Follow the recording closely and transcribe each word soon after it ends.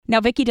Now,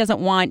 Vicki doesn't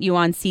want you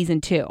on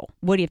season 2.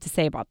 What do you have to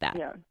say about that?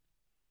 Yeah.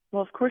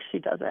 Well, of course she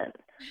doesn't.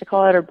 I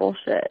call it her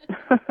bullshit.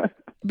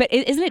 But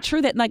isn't it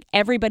true that like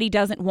everybody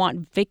doesn't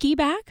want Vicki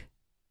back?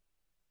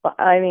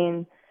 I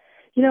mean,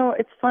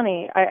 it's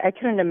funny. I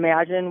couldn't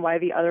imagine why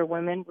the other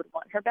women would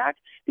want her back,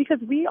 because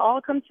we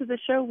all come to the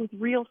show with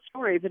real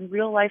stories and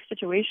real life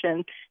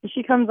situations. And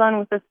she comes on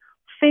with this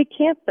fake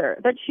cancer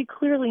that she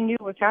clearly knew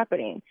was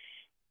happening.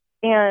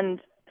 And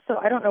so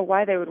I don't know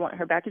why they would want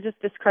her back. It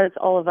just discredits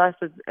all of us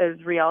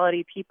as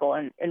reality people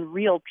and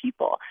real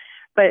people.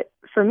 But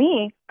for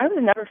me, I was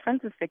never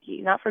friends with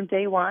Vicki, not from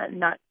day one,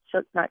 not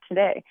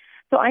today.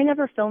 So I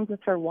never filmed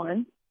with her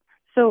once.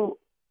 So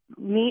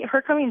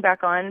her coming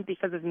back on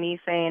because of me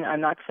saying I'm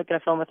not going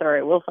to film with her,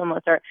 I will film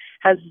with her,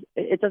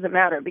 it doesn't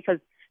matter, because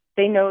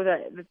they know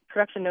that the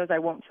production knows I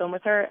won't film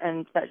with her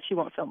and that she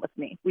won't film with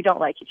me. We don't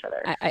like each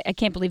other. I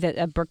can't believe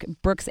that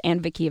Brooks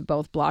and Vicki have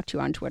both blocked you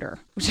on Twitter.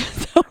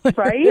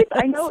 Right?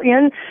 I know,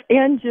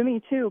 and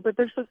Jimmy too, but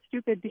they're so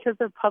stupid because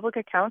they're public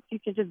accounts. You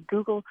can just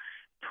Google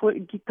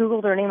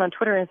their name on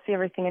Twitter and see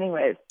everything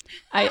anyways.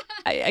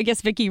 I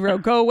guess Vicki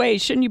wrote, "Go away.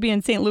 Shouldn't you be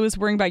in St. Louis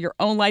worrying about your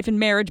own life and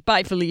marriage?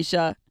 Bye,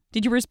 Felicia."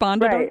 Did you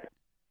respond to her?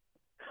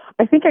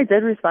 I think I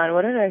did respond.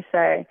 What did I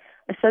say?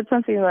 I said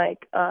something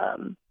like,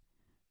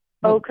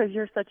 because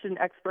you're such an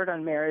expert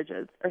on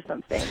marriages or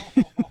something.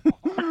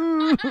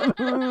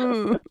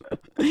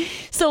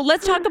 So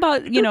let's talk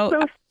about,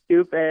 So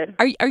stupid.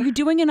 Are you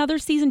doing another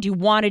season? Do you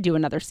want to do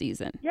another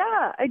season?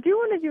 Yeah, I do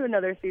want to do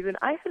another season.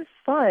 I had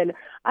fun.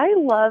 I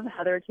love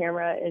Heather,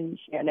 Tamara, and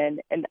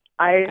Shannon, and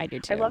I do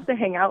too. I love to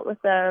hang out with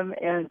them.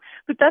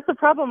 But that's the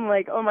problem.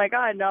 Like, oh my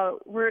God, now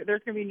there's going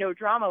to be no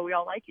drama. We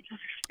all like each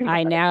other.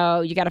 I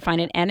know. You got to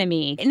find an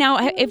enemy. Now,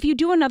 if you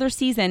do another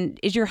season,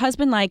 is your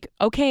husband like,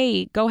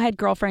 okay, go ahead,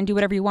 girlfriend, do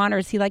whatever you want, or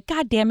is he like,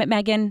 God damn it,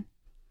 Meghan?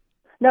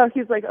 No,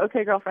 he's like,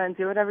 okay, girlfriend,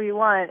 do whatever you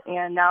want,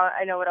 and now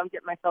I know what I'm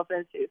getting myself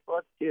into, so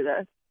let's do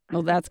this.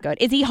 Well, that's good.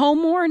 Is he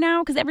home more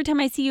now? Because every time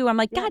I see you, I'm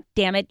like, God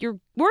damn it,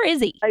 where is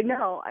he? I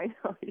know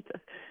he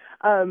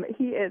does.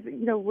 He is.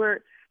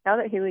 Now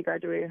that Haley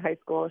graduated high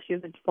school, she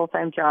has a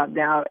full-time job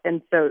now,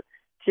 and so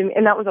Jimmy,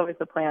 and that was always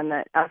the plan,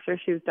 that after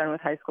she was done with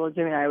high school,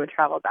 Jimmy and I would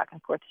travel back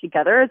and forth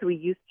together as we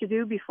used to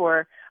do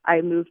before I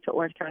moved to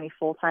Orange County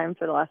full-time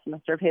for the last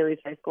semester of Haley's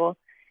high school,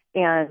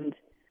 and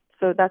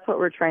so that's what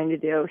we're trying to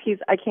do.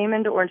 I came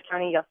into Orange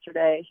County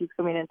yesterday. He's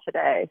coming in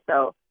today,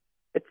 so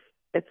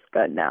it's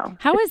good now.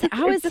 How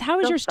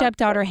has your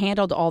stepdaughter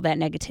handled all that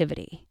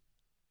negativity?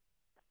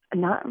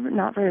 Not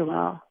very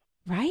well.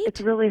 Right? It's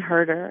really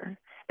hurt her.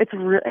 It's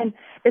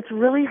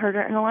really hurt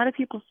her. And a lot of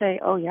people say,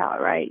 "Oh yeah,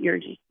 right. You're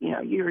just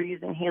you're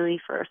using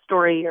Haley for a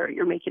story, or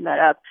you're making that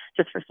up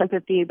just for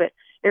sympathy." But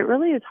it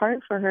really is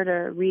hard for her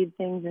to read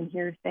things and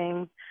hear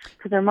things,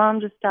 because her mom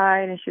just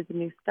died and she's a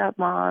new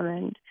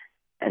stepmom,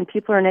 and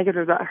people are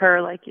negative about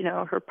her, like,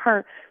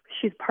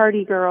 she's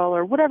party girl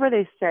or whatever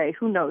they say.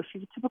 Who knows?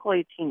 She's a typical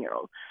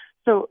 18-year-old.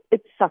 So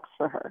it sucks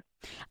for her.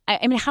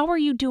 I mean, how are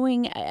you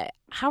doing?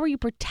 How are you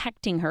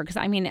protecting her? Because,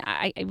 I mean,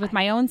 with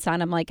my own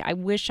son, I'm like, I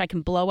wish I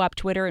can blow up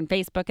Twitter and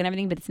Facebook and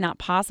everything, but it's not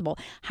possible.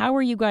 How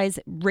are you guys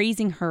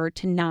raising her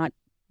to not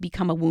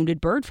become a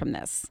wounded bird from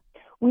this?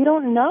 We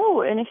don't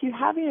know. And if you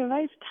have any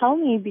advice, tell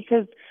me,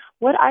 because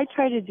what I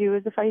try to do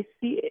is if I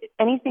see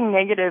anything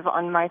negative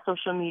on my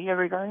social media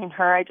regarding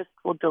her, I just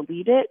will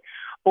delete it.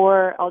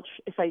 Or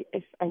if I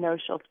know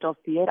she'll still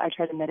see it, I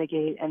try to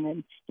mitigate and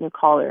then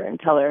call her and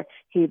tell her,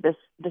 hey, this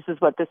is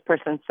what this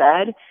person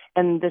said,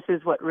 and this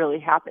is what really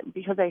happened.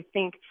 Because I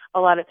think a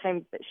lot of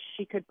times that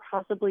she could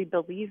possibly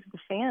believe the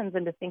fans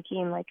into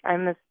thinking like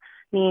I'm this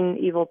mean,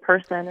 evil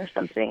person or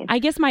something. I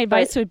guess my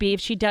advice would be if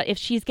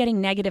she's getting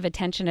negative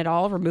attention at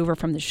all, remove her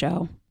from the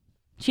show.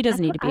 She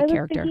doesn't need to be a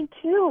character. I was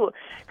thinking too,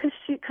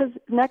 because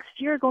next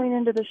year going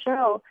into the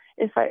show,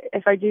 if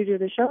I do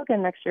the show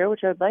again next year,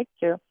 which I would like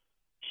to.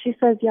 She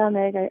says, yeah,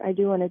 Meg, I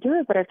do want to do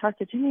it, but I've talked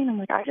to Jimmy, and I'm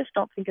like, I just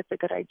don't think it's a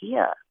good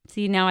idea.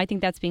 See, now I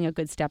think that's being a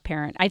good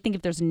step-parent. I think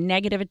if there's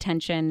negative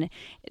attention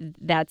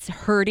that's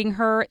hurting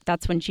her,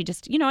 that's when she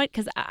just,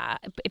 because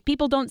if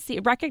people don't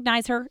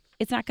recognize her,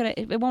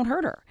 it won't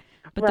hurt her.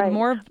 But the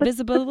more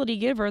visibility you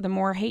give her, the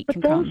more hate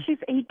can come. But then she's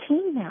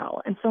 18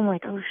 now, and so I'm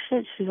like, oh,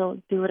 shit,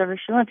 she'll do whatever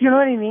she wants. You know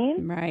what I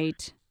mean?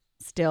 Right.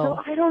 Still.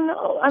 So I don't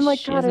know. I'm like,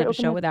 she doesn't have a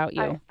show without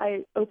you.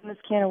 I open this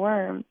can of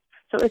worms.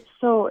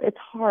 So it's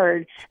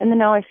hard. And then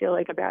now I feel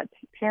like a bad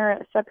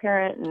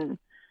step-parent, and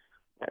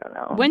I don't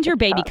know. When's your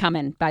baby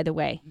coming, by the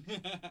way?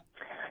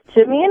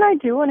 Jimmy and I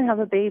do want to have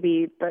a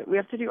baby, but we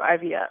have to do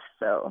IVF,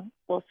 so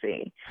we'll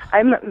see.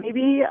 I don't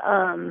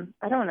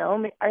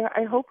know.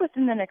 I hope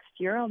within the next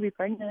year I'll be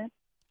pregnant.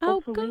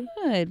 Oh, hopefully.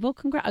 Good. Well,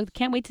 I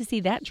can't wait to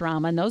see that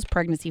drama and those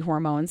pregnancy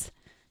hormones.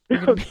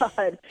 Oh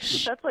God,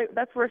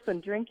 that's worse than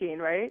drinking,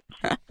 right?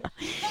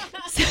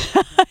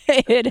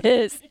 It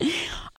is.